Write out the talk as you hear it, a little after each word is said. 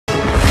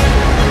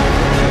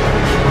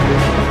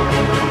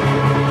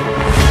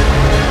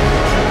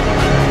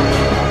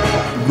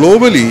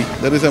globally,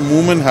 there is a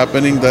movement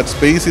happening that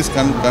space is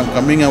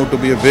coming out to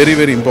be a very,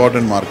 very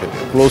important market.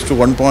 Close to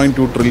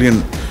 1.2 trillion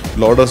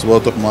dollars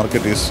worth of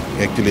market is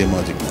actually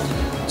emerging.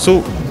 So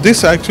this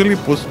actually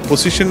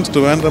positions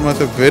Trivandrum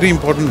as a very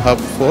important hub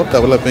for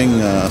developing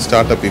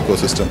startup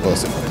ecosystem per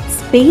se.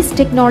 Space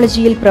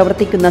ടെക്നോളജിയിൽ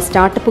പ്രവർത്തിക്കുന്ന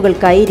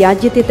സ്റ്റാർട്ടപ്പുകൾക്കായി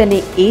രാജ്യത്തെ തന്നെ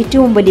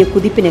ഏറ്റവും വലിയ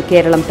കുതിപ്പിന്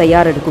കേരളം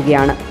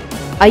തയ്യാറെടുക്കുകയാണ്.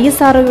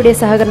 ISROയുടെ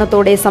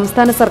സഹകരണത്തോടെ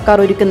സംസ്ഥാന സർക്കാർ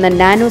ഒരുക്കുന്ന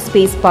നാനോ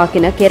സ്പേസ്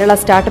പാർക്കിന് കേരള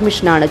സ്റ്റാർട്ടപ്പ്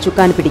മിഷനാണ്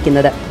ചുക്കാൻ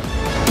പിടിക്കുന്നത്.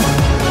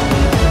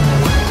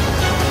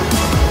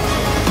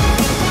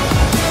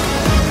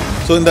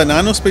 So in the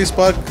Nano Space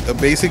Park,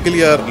 basically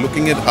are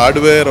looking at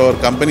hardware or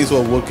companies who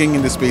are working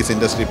in the space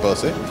industry per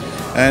se.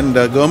 And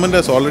government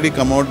has already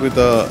come out with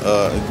a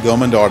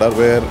government order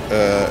where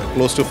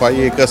close to 5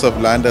 acres of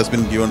land has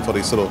been given for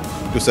ISRO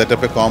to set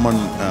up a common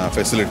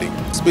facility.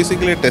 It's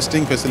basically a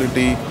testing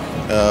facility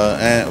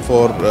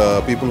for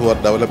people who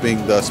are developing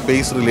the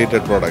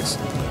space-related products.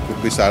 It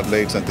could be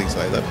satellites and things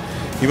like that.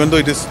 Even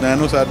though it is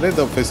nano satellite,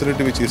 the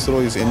facility which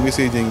ISRO is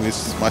envisaging is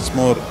much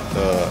more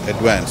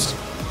advanced.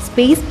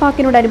 Space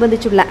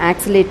പാർക്കിനോടനുബന്ധിച്ചുള്ള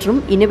ആക്സിലേറ്ററും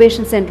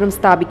innovation സെന്ററും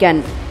സ്ഥാപിക്കാൻ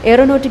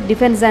aeronautic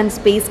defence and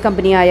space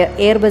കമ്പനിയായ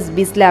Airbus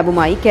ബിസ്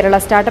ലാബുമായി Kerala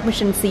startup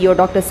mission CEO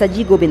doctor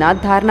Saji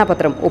Gopinath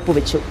ധാരണാപത്രം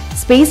ഒപ്പുവെച്ചു.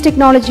 Space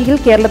ടെക്നോളജിയിൽ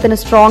കേരളത്തിന്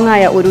strong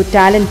ആയ ഒരു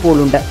talent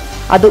പൂളുണ്ട്.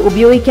 അത്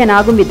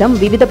ഉപയോഗിക്കാനാകും വിധം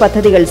വിവിധ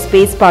പദ്ധതികൾ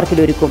സ്പേസ്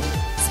പാർക്കിലൊരുക്കും.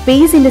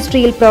 സ്പേസ്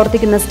ഇൻഡസ്ട്രിയിൽ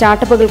പ്രവർത്തിക്കുന്ന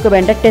സ്റ്റാർട്ടപ്പുകൾക്ക്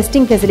വേണ്ട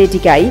ടെസ്റ്റിംഗ്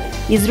ഫെസിലിറ്റിക്കായി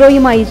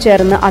ഇസ്രോയുമായി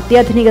ചേർന്ന്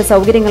അത്യാധുനിക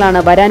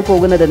സൗകര്യങ്ങളാണ് വരാൻ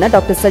പോകുന്നതെന്ന്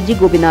ഡോക്ടർ സജി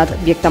ഗോപിനാഥ്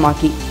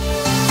വ്യക്തമാക്കി.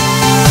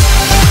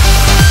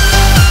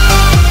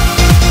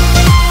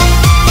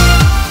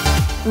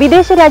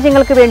 വിദേശ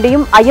രാജ്യങ്ങൾക്ക്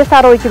വേണ്ടിയും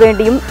ISROയ്ക്ക്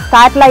വേണ്ടിയും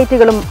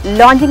സാറ്റലൈറ്റുകളും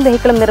ലോഞ്ചിംഗ്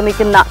വെഹിക്കിളും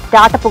നിർമ്മിക്കുന്ന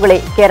സ്റ്റാർട്ടപ്പുകളെ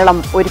കേരളം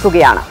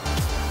ഒരുക്കുകയാണ്.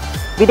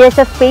 വിദേശ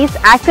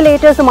സ്പേസ്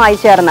ആക്സിലേറ്റേഴ്സുമായി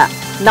ചേർന്ന്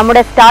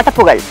നമ്മുടെ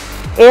സ്റ്റാർട്ടപ്പുകൾ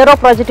എയ്റോ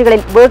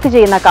പ്രോജക്റ്റുകളിൽ വർക്ക്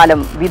ചെയ്യുന്ന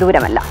കാലം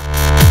വിദൂരമല്ല.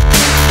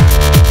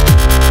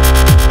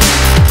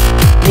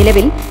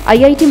 നിലവിൽ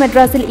IIT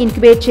മദ്രാസിൽ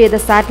ഇൻക്യുബേറ്റ് ചെയ്ത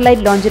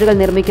സാറ്റലൈറ്റ് ലോഞ്ചറുകൾ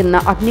നിർമ്മിക്കുന്ന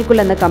അഗ്നികുൾ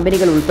എന്ന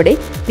കമ്പനികൾ ഉൾപ്പെടെ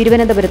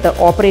തിരുവനന്തപുരത്ത്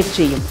ഓപ്പറേറ്റ്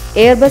ചെയ്യും.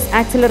 എയർബസ്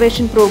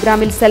ആക്സിലറേഷൻ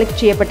പ്രോഗ്രാമിൽ സെലക്ട്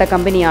ചെയ്യപ്പെട്ട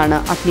കമ്പനിയാണ്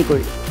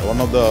Agnikul.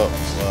 One of the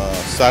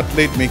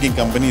satellite making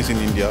companies in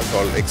India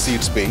called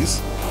Exceed Space.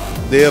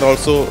 They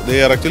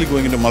are actually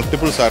going into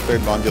multiple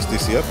satellite launches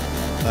this year,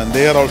 and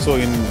they are also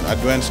in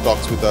advanced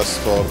talks with us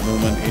for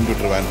movement into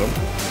Trivandrum.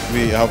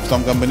 We have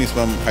some companies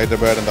from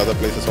Hyderabad and other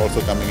places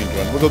also coming into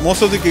Trivandrum. Because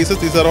most of the cases,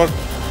 these are all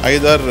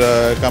either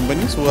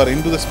companies who are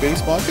into the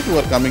space market who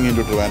are coming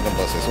into Trivandrum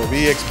per se. So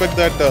we expect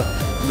that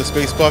the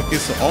space park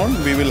is on,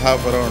 we will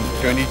have around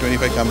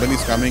 20-25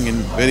 companies coming in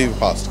very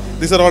fast.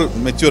 These are all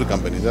mature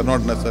companies. They are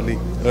not necessarily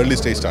early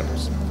stage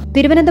startups.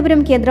 Thiruvananthapuram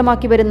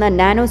കേന്ദ്രമാക്കി വരുന്ന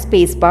nano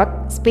space park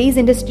space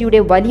ഇൻഡസ്ട്രിയുടെ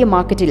വലിയ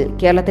മാർക്കറ്റിൽ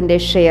കേരളത്തിന്റെ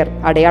share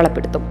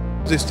അടയാളപ്പെടുത്തും.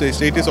 The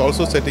state is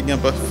also setting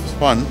up a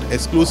fund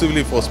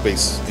exclusively for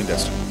space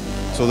industry.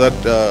 So that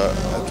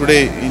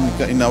today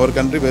in our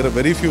country,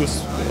 very few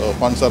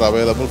funds are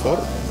available for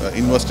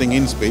investing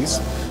in space.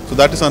 So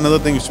that is another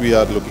thing which we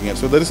are looking at.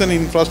 So there is an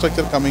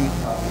infrastructure coming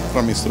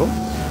from ISRO.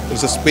 There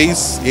is a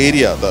space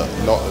area,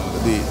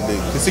 the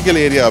physical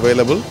area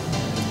available,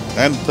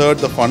 and third,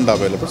 the fund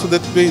available. So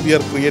that way we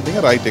are creating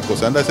a right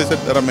ecosystem. And as I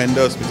said, there are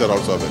mentors which are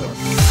also available.